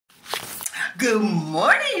Good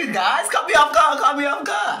morning, you guys. Caught me off guard, caught me off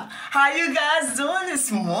guard. How you guys doing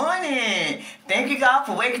this morning? Thank you, God,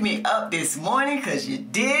 for waking me up this morning, because you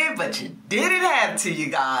did, but you didn't have to, you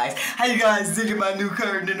guys. How you guys digging my new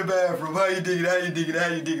curtain in the bathroom? How you digging it? How you digging it? How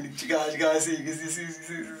you digging it? You guys see? You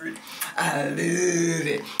see? I love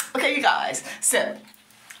it. Okay, you guys. So,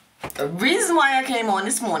 the reason why I came on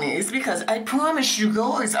this morning is because I promised you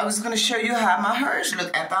guys I was going to show you how my hairs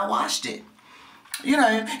look after I washed it. You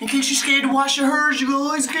know, in case you're scared to wash your hairs, you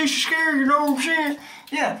guys, in case you're scared, you know what I'm saying?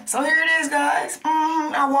 Yeah, so here it is, guys.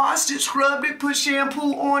 I washed it, scrubbed it, put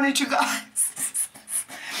shampoo on it, you guys.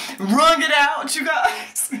 Wrung it out, you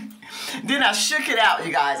guys. Then I shook it out,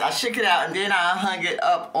 you guys. I shook it out, and then I hung it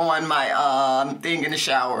up on my thing in the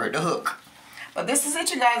shower, the hook. But this is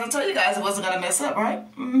it, you guys. I told you guys it wasn't going to mess up, right?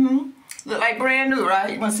 Look like brand new,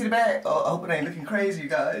 right? You want to see the bag? Oh, I hope it ain't looking crazy, you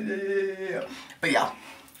guys. Yeah. But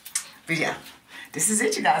yeah. This is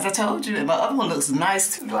it, you guys. I told you. And my other one looks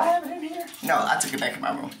nice, too. Do I have it in here? No, I took it back in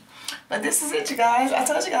my room. But this is it, you guys. I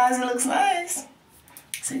told you guys it looks nice.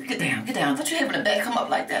 See, get down. Don't you hate when the back come up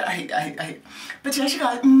like that? I hate. But yes, you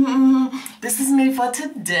guys, this is me for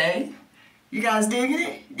today. You guys digging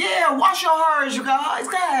it? Yeah, wash your hairs, you guys.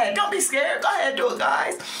 Go ahead. Don't be scared. Go ahead, do it,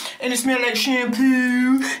 guys. And it smells like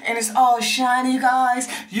shampoo. And it's all shiny, you guys.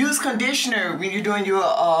 Use conditioner when you're doing your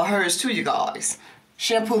hairs, too, you guys.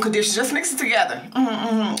 Shampoo and conditioner. Just mix it together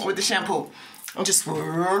with the shampoo. And just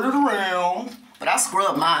swirl it around. But I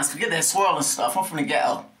scrub mine. Forget that swirling stuff. I'm from the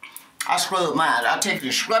ghetto. I scrub mine. I take it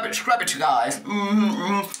and scrub it, you guys.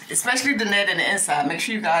 Especially the net and the inside. Make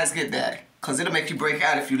sure you guys get that. Because it'll make you break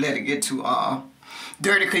out if you let it get too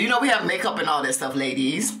dirty. Because you know we have makeup and all that stuff,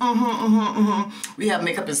 ladies. We have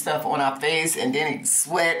makeup and stuff on our face. And then it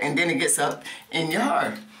sweat. And then it gets up in your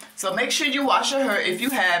hair. So make sure you wash your hair if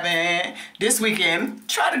you haven't this weekend.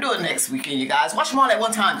 Try to do it next weekend, you guys. Wash them all at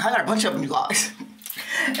one time. I got a bunch of them, you guys.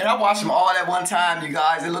 And I wash them all at one time, you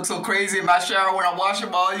guys. It looks so crazy in my shower when I wash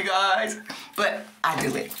them all, you guys. But I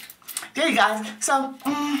do it. There you guys. So,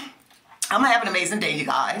 I'm going to have an amazing day, you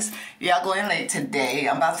guys. Yeah, I'm going late today.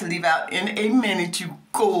 I'm about to leave out in a minute, you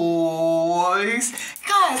guys.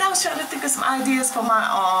 Guys, I was trying to think of some ideas for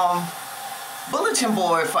my bulletin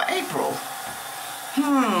board for April.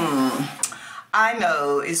 I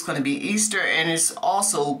know it's going to be Easter, and it's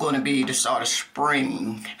also going to be the start of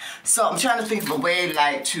spring. So I'm trying to think of a way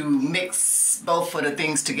like to mix both of the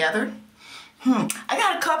things together. I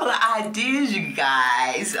got a couple of ideas, you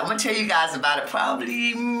guys. I'm going to tell you guys about it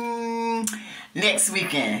probably next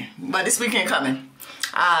weekend. But this weekend coming.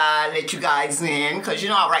 I'll let you guys in, because you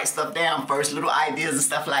know I write stuff down first, little ideas and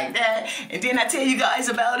stuff like that. And then I tell you guys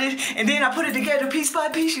about it. And then I put it together piece by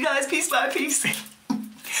piece, you guys, piece by piece.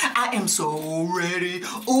 I am so ready.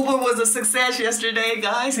 Uber was a success yesterday,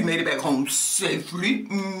 guys. He made it back home safely.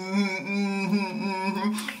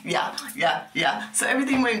 Yeah. So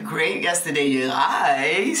everything went great yesterday, you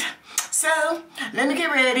guys. So, let me get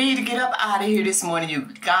ready to get up out of here this morning, you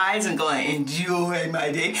guys, and go and enjoy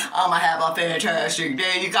my day. I'm going to have a fantastic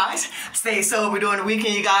day, you guys. Stay sober during the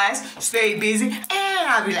weekend, you guys. Stay busy, and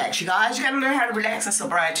I'll relax, you guys. You got to learn how to relax and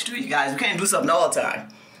sobriety too, you guys. We can't do something all the time.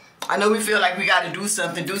 I know we feel like we got to do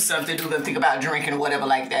something, think about drinking or whatever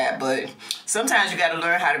like that, but sometimes you got to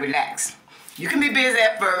learn how to relax. You can be busy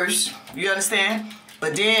at first, you understand?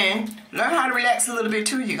 But then, learn how to relax a little bit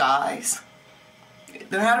too, you guys.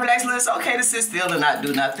 Learn how to relax a little. It's okay to sit still and not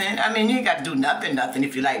do nothing. I mean, you ain't got to do nothing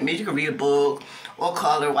if you like me. You can read a book or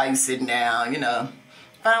color while you're sitting down, you know.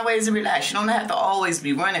 Find ways to relax. You don't have to always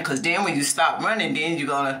be running, because then when you stop running, then you're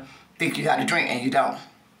going to think you got to drink and you don't.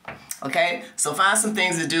 Okay, so find some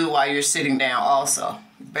things to do while you're sitting down also.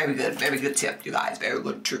 Very good tip, you guys. Very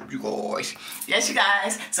good tip, you guys. Yes, you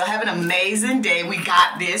guys. So have an amazing day. We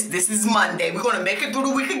got this. This is Monday. We're going to make it through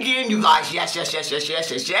the week again, you guys. Yes.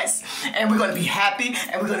 And we're going to be happy,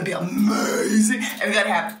 and we're going to be amazing. And we're going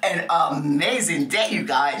to have an amazing day, you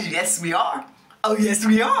guys. Yes, we are. Oh, yes,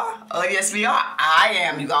 we are. Oh, yes, we are. I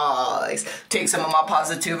am, you guys. Take some of my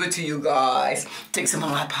positivity, you guys. Take some of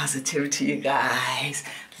my positivity, you guys.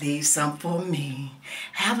 Leave some for me.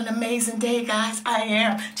 Have an amazing day, guys. I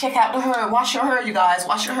am. Check out the hair. Wash your hair, you guys.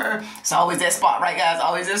 Wash your hair. It's always that spot, right, guys?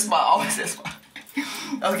 Always that spot. Always that spot.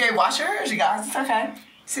 Okay, wash your hairs, you guys. It's okay.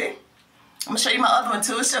 See? I'm going to show you my other one,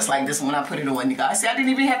 too. It's just like this one when I put it on, you guys. See, I didn't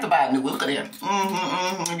even have to buy a new one. Look at there.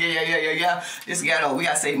 Yeah. This ghetto. We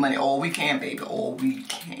got to save money all we can, baby. All we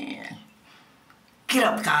can. Get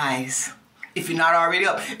up, guys. If you're not already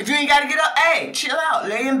up. If you ain't got to get up, hey, chill out.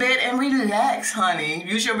 Lay in bed and relax, honey.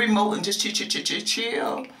 Use your remote and just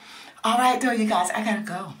chill. All right, though, you guys, I got to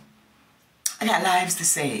go. I got lives to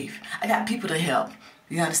save. I got people to help.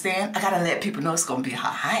 You understand? I got to let people know it's going to be all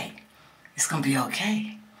right. It's going to be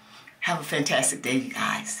okay. Have a fantastic day, you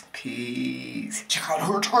guys. Peace. Check out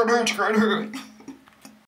her.